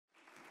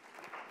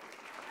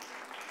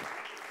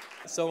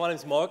So my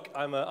name's Mark.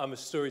 I'm a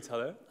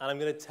storyteller, and I'm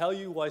going to tell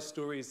you why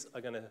stories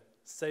are going to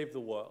save the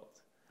world.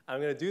 And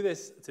I'm going to do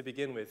this to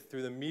begin with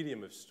through the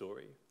medium of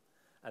story.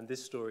 And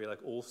this story, like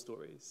all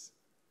stories,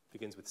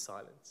 begins with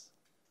silence.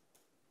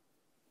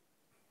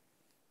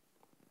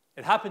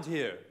 It happened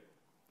here,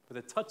 with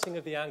a touching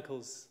of the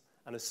ankles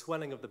and a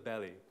swelling of the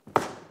belly.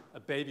 A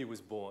baby was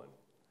born.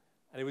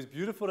 And it was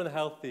beautiful and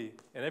healthy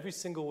in every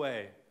single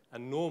way,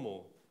 and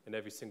normal in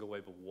every single way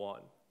but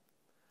one.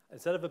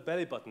 Instead of a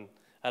belly button,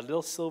 had a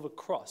little silver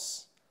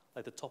cross,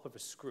 like the top of a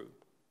screw.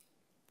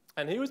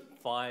 And he was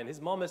fine.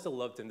 His mom still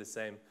loved him the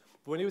same.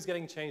 But when he was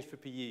getting changed for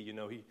PE, you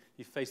know,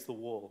 he faced the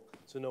wall,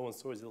 so no one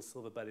saw his little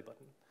silver belly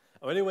button.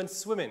 And when he went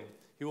swimming,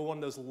 he wore one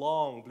of those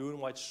long blue and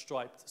white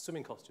striped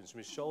swimming costumes from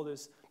his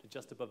shoulders to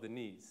just above the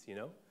knees, you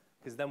know?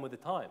 Because them were the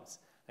times.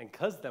 And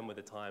because them were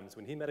the times,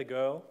 when he met a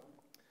girl,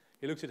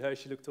 he looked at her,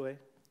 she looked away.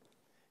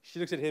 She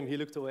looked at him, he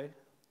looked away.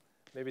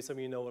 Maybe some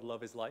of you know what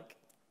love is like.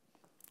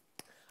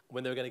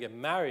 When they were going to get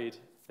married,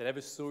 they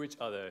never saw each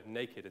other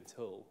naked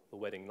until the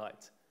wedding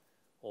night.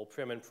 All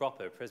prim and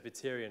proper,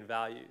 Presbyterian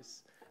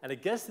values. And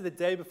it gets to the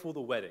day before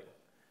the wedding,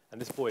 and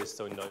this boy is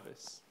so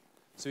nervous.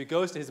 So he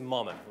goes to his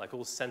mama, like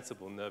all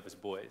sensible, nervous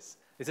boys.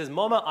 He says,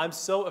 "Mama, I'm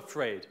so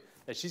afraid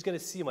that she's going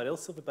to see my little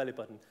silver belly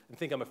button and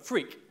think I'm a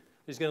freak.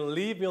 She's going to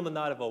leave me on the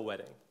night of our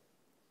wedding."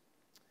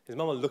 His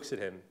mama looks at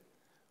him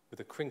with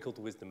the crinkled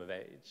wisdom of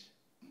age.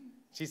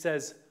 She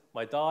says,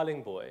 "My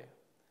darling boy,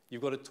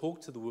 you've got to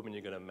talk to the woman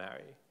you're going to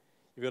marry.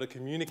 You've got to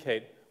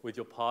communicate with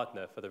your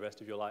partner for the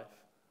rest of your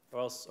life,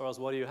 or else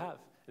what do you have?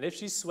 And if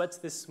she sweats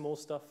this small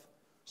stuff,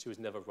 she was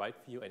never right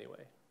for you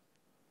anyway."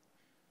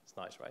 It's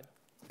nice, right?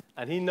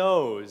 And he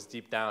knows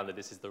deep down that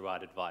this is the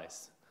right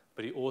advice,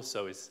 but he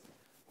also is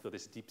feel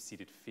this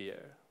deep-seated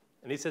fear.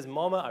 And he says,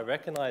 "Mama, I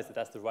recognize that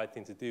that's the right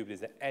thing to do, but is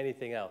there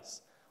anything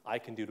else I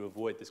can do to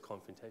avoid this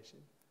confrontation?"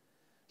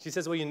 She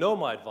says, "Well, you know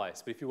my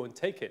advice, but if you won't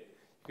take it,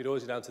 you could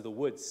always go down to the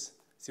woods,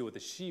 see what the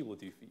she will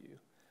do for you.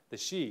 The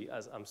she,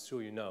 as I'm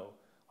sure you know,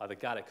 are the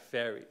Gallic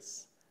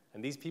fairies.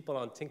 And these people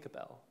aren't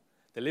Tinkerbell.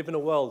 They live in a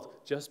world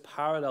just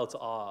parallel to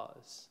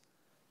ours,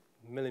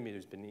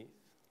 millimeters beneath.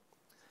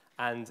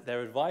 And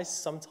their advice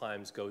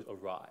sometimes goes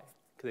awry,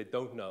 because they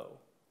don't know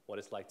what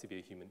it's like to be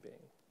a human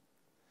being."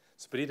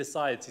 But he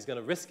decides he's going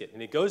to risk it,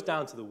 and he goes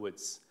down to the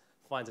woods,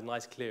 finds a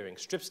nice clearing,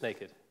 strips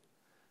naked.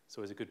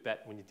 So it's a good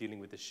bet when you're dealing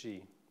with the she.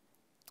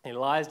 And he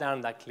lies down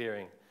in that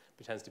clearing,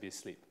 pretends to be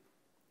asleep.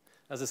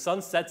 As the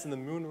sun sets and the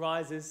moon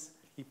rises,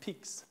 he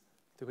peeks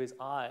through his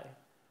eye,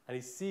 and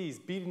he sees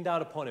beating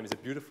down upon him is a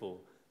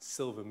beautiful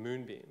silver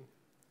moonbeam.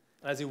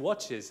 And as he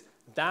watches,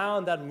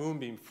 down that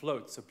moonbeam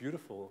floats a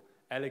beautiful,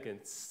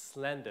 elegant,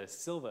 slender,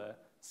 silver,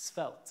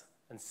 svelte,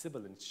 and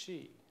sibilant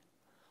she,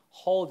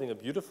 holding a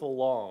beautiful,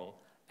 long,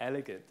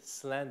 elegant,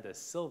 slender,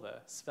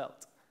 silver,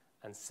 svelte,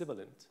 and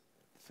sibilant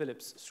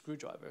Phillips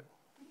screwdriver.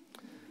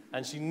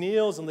 And she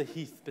kneels on the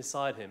heath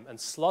beside him and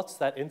slots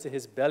that into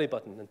his belly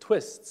button and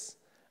twists.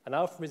 And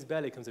out from his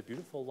belly comes a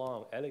beautiful,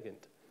 long,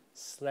 elegant,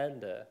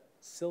 slender,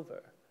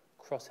 silver,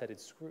 cross-headed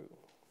screw.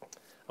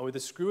 And with the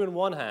screw in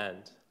one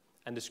hand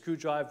and the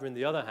screwdriver in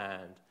the other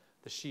hand,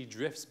 the she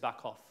drifts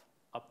back off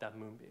up that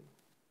moonbeam.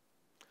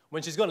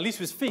 When she's gone, at least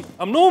with his feet,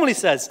 normally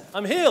says,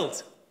 "I'm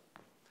healed."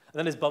 And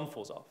then his bum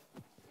falls off.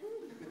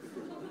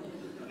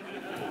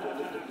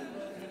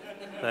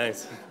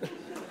 Thanks.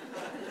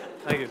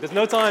 Thank you. There's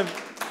no time.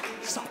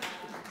 Stop.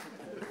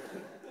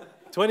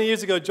 20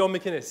 years ago, John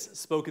McInnes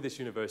spoke at this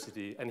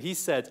university, and he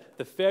said,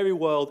 "The fairy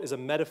world is a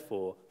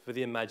metaphor for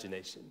the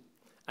imagination."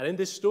 And in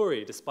this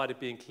story, despite it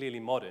being clearly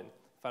modern,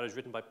 in fact, it was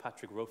written by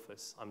Patrick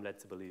Rothfuss, I'm led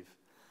to believe,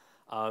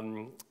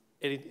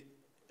 it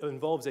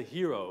involves a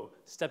hero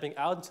stepping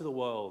out into the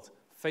world,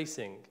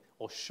 facing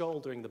or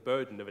shouldering the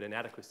burden of an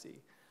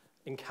inadequacy,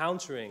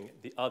 encountering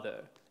the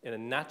other in a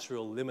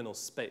natural liminal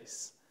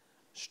space,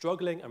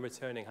 struggling and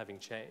returning having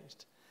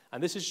changed.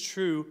 And this is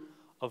true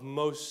of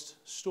most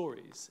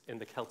stories in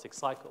the Celtic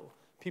cycle.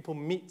 People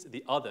meet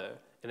the other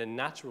in a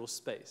natural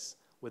space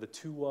where the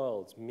two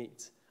worlds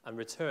meet and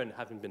return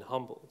having been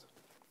humbled.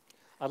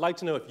 I'd like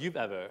to know if you've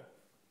ever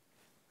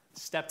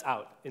stepped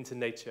out into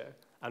nature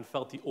and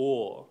felt the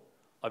awe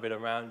of it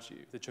around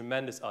you, the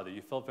tremendous other.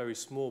 You felt very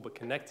small but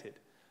connected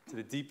to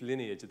the deep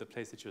lineage of the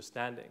place that you're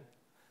standing.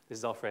 This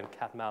is our friend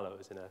Cat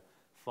Mallows in a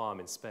farm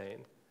in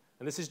Spain.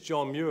 And this is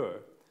John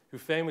Muir, who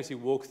famously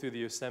walked through the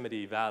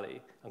Yosemite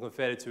Valley and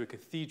compared it to a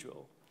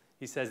cathedral.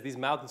 He says, "These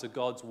mountains are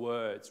God's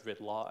words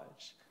writ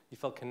large." He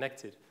felt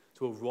connected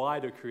to a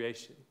wider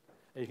creation.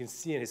 And you can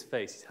see in his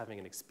face he's having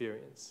an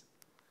experience.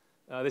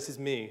 This is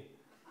me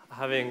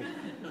having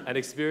an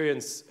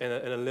experience in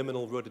a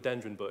liminal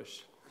rhododendron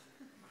bush.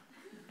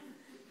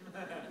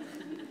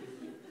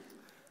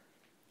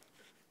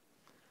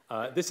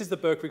 This is the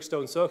Borthwick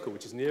stone circle,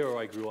 which is near where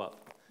I grew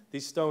up.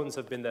 These stones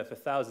have been there for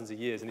thousands of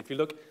years. And if you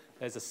look,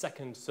 there's a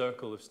second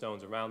circle of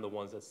stones around the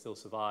ones that still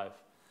survive.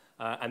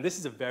 And this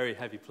is a very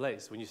heavy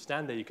place. When you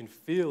stand there, you can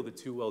feel the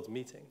two worlds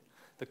meeting.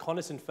 The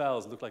Coniston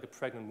Fells look like a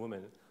pregnant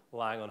woman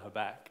lying on her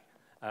back.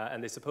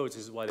 And they suppose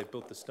this is why they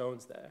built the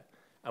stones there.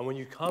 And when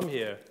you come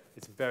here,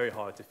 it's very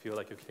hard to feel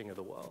like you're king of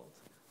the world.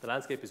 The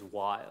landscape is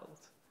wild,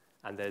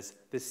 and there's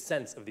this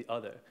sense of the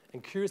other.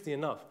 And curiously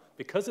enough,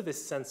 because of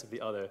this sense of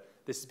the other,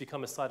 this has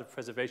become a site of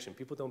preservation.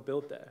 People don't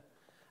build there.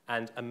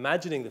 And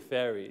imagining the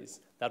fairies,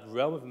 that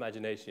realm of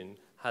imagination,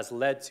 has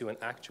led to an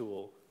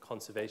actual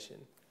conservation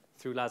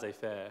through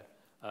laissez-faire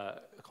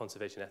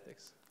conservation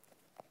ethics.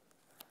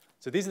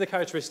 So these are the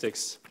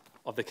characteristics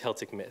of the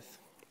Celtic myth.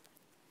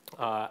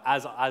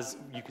 As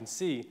you can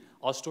see,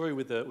 our story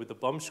with the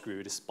bum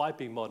screw, despite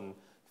being modern,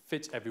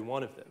 fits every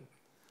one of them.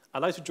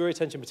 I'd like to draw your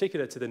attention in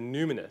particular to the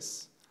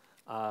numinous,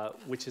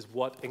 which is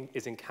what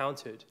is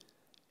encountered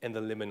in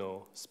the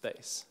liminal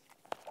space.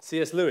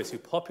 C.S. Lewis, who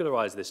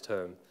popularized this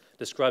term,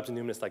 describes the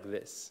numinous like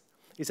this.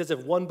 He says,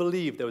 if one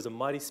believed there was a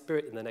mighty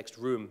spirit in the next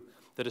room,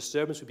 the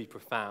disturbance would be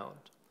profound.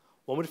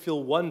 One would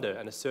feel wonder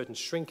and a certain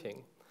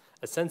shrinking,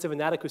 a sense of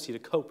inadequacy to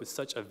cope with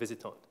such a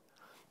visitant.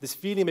 This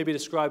feeling may be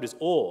described as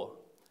awe,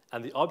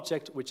 and the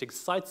object which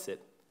excites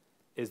it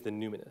is the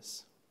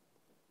numinous.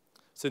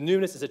 So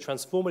numinous is a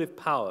transformative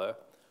power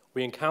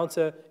we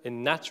encounter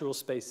in natural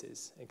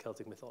spaces in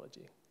Celtic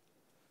mythology.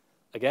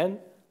 Again,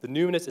 the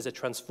numinous is a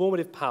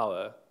transformative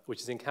power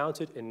which is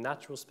encountered in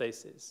natural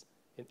spaces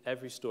in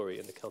every story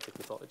in the Celtic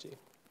mythology.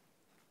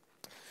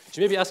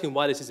 So you may be asking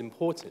why this is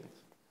important.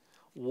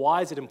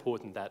 Why is it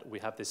important that we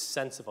have this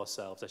sense of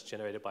ourselves that's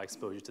generated by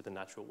exposure to the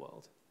natural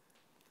world?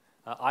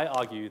 I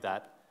argue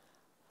that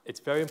it's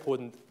very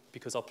important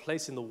because our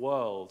place in the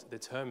world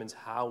determines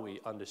how we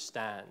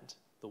understand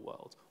the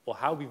world, or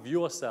how we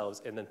view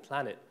ourselves in the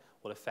planet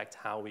will affect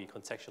how we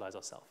contextualize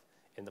ourselves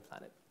in the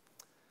planet.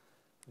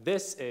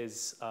 This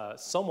is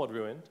somewhat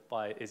ruined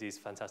by Izzy's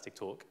fantastic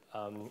talk,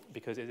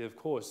 because it is, of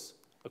course,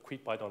 a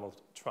tweet by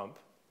Donald Trump,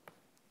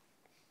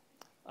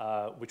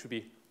 which would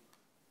be,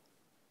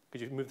 could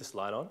you move the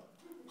slide on?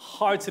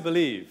 Hard to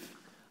believe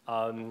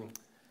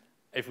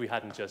if we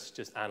hadn't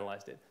just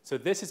analyzed it. So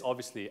this is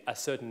obviously a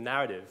certain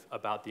narrative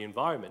about the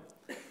environment.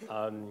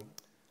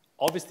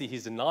 Obviously,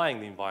 he's denying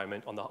the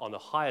environment on the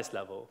highest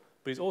level,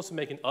 but he's also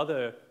making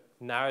other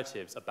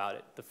narratives about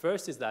it. The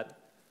first is that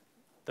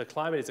the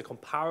climate is a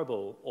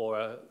comparable or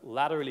a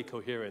laterally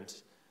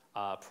coherent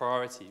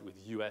priority with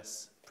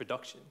US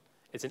production.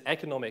 It's an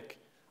economic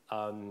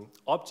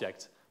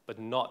object, but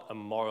not a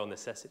moral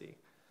necessity.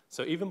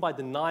 So even by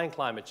denying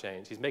climate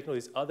change, he's making all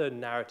these other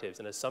narratives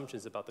and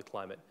assumptions about the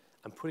climate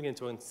and putting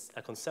it into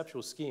a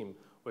conceptual scheme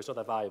where it's not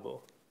that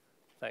valuable.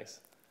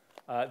 Thanks.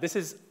 This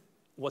is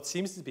what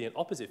seems to be an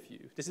opposite view.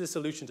 This is a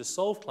solution to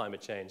solve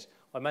climate change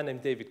by a man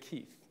named David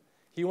Keith.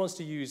 He wants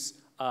to use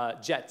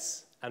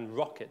jets and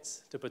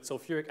rockets to put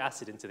sulfuric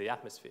acid into the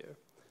atmosphere.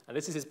 And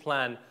this is his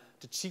plan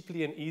to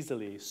cheaply and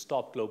easily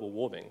stop global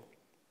warming.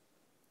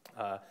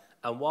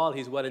 And while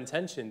he's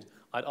well-intentioned,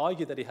 I'd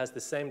argue that he has the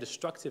same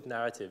destructive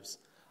narratives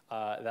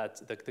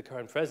that the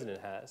current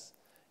president has.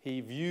 He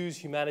views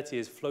humanity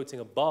as floating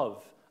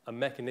above a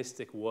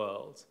mechanistic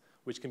world,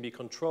 which can be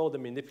controlled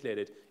and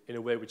manipulated in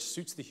a way which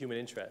suits the human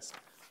interest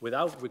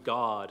without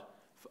regard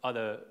for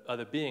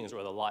other beings or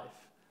other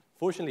life.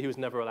 Fortunately, he was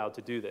never allowed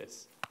to do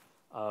this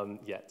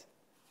yet.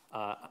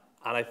 And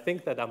I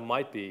think that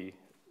might be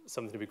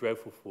something to be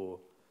grateful for,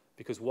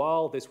 because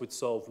while this would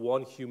solve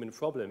one human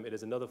problem, it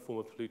is another form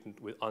of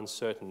pollutant with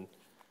uncertain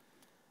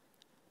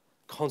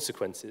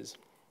consequences.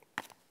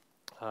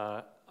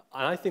 And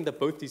I think that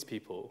both these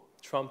people,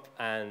 Trump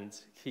and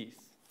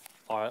Keith,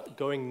 are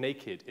going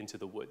naked into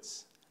the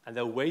woods, and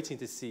they're waiting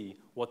to see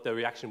what their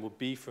reaction will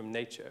be from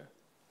nature.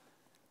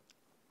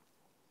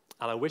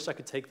 And I wish I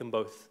could take them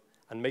both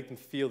and make them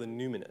feel the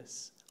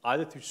numinous,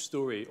 either through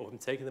story or from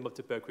taking them up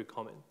to Borthwick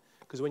Common.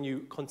 Because when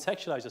you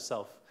contextualize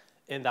yourself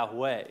in that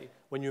way,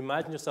 when you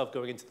imagine yourself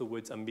going into the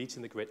woods and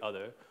meeting the great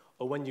other,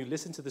 or when you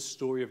listen to the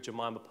story of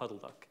Jemima Puddle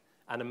Duck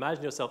and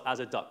imagine yourself as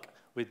a duck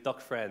with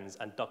duck friends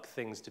and duck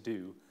things to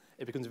do,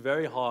 it becomes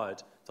very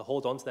hard to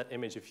hold on to that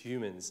image of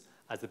humans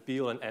as the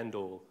be-all and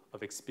end-all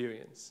of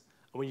experience.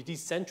 And when you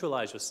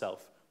decentralize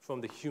yourself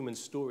from the human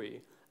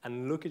story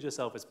and look at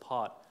yourself as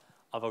part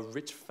of a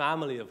rich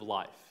family of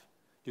life,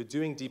 you're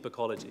doing deep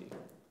ecology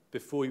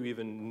before you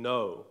even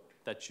know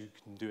that you're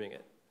doing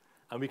it.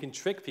 And we can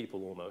trick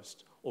people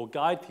almost, or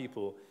guide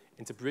people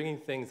into bringing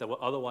things that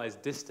were otherwise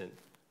distant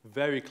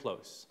very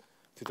close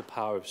through the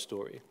power of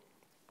story.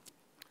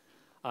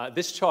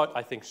 This chart,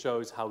 I think,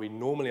 shows how we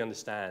normally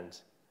understand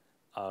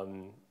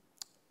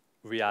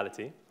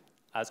reality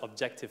as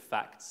objective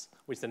facts,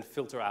 which then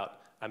filter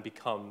out and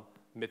become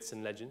myths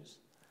and legends.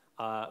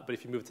 But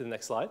if you move to the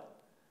next slide,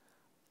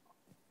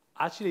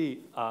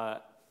 actually,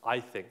 I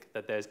think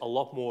that there's a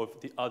lot more of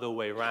the other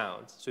way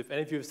around. So if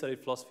any of you have studied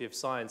philosophy of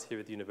science here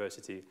at the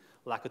university,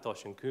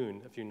 Lakatosh and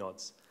Kuhn, a few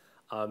nods,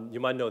 you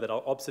might know that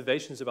our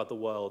observations about the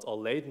world are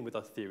laden with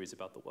our theories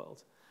about the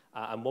world.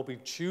 And what we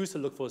choose to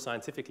look for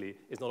scientifically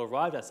is not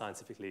arrived at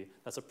scientifically.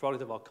 That's a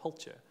product of our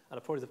culture and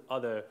a product of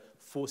other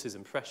forces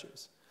and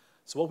pressures.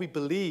 So what we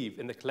believe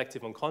in the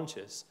collective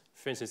unconscious,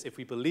 for instance, if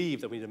we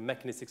believe that we need a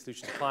mechanistic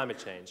solution to climate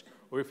change,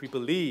 or if we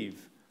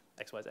believe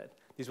X, Y, Z,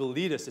 these will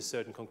lead us to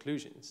certain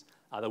conclusions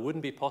that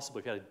wouldn't be possible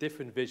if we had a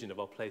different vision of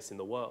our place in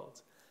the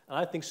world. And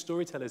I think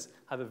storytellers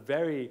have a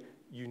very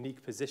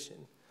unique position,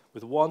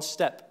 with one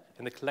step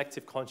in the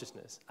collective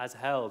consciousness, as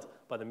held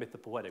by the myth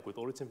of poetic, with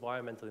all its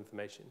environmental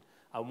information,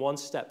 and one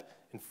step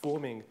in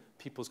forming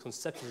people's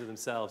conceptions of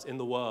themselves in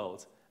the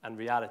world and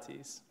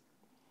realities.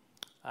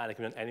 And it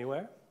can be done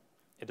anywhere.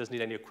 It doesn't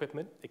need any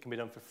equipment. It can be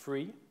done for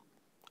free.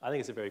 I think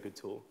it's a very good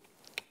tool.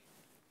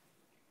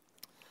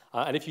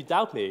 And if you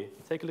doubt me,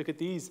 take a look at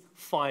these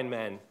fine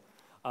men.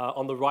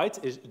 On the right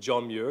is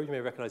John Muir. You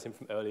may recognize him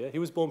from earlier. He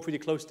was born pretty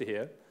close to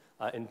here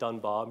in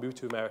Dunbar, moved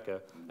to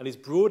America, and he's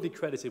broadly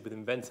credited with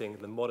inventing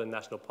the modern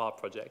national park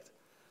project.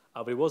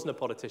 But he wasn't a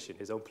politician.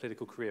 His own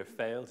political career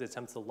failed. His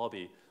attempts to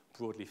lobby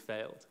broadly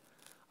failed.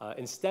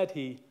 Instead,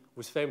 he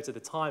was famous at the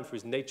time for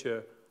his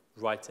nature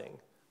writing,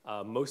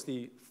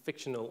 mostly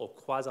fictional or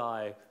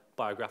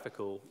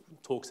quasi-biographical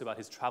talks about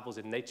his travels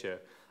in nature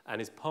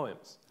and his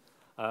poems.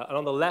 And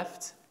on the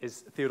left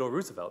is Theodore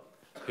Roosevelt,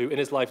 who in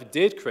his life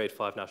did create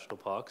 5 national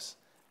parks,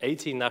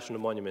 18 national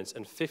monuments,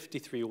 and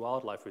 53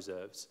 wildlife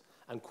reserves,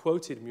 and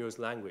quoted Muir's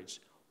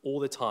language all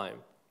the time.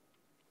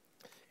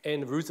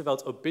 In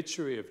Roosevelt's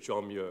obituary of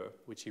John Muir,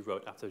 which he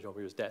wrote after John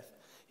Muir's death,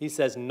 he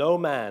says, "No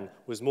man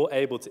was more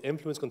able to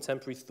influence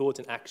contemporary thought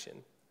and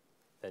action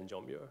than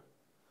John Muir."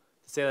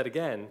 To say that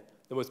again,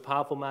 the most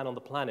powerful man on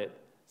the planet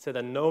said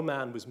that no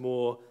man was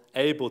more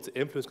able to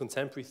influence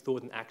contemporary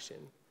thought and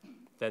action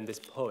than this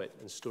poet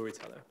and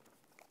storyteller.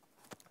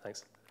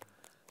 Thanks.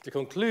 To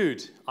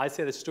conclude, I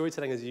say that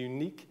storytelling has a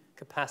unique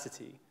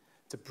capacity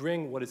to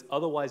bring what is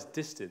otherwise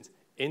distant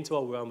into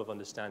our realm of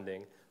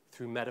understanding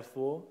through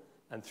metaphor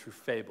and through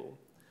fable.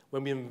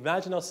 When we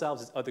imagine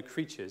ourselves as other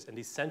creatures and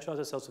decentralize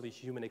ourselves from the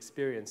human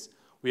experience,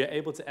 we are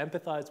able to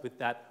empathize with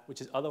that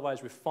which is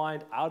otherwise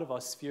refined out of our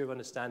sphere of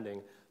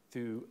understanding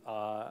through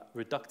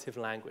reductive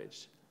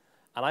language.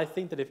 And I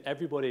think that if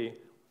everybody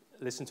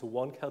listened to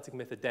one Celtic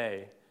myth a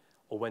day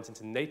or went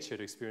into nature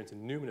to experience a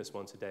numinous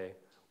one today,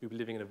 we'd be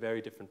living in a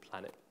very different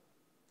planet.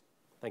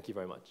 Thank you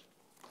very much.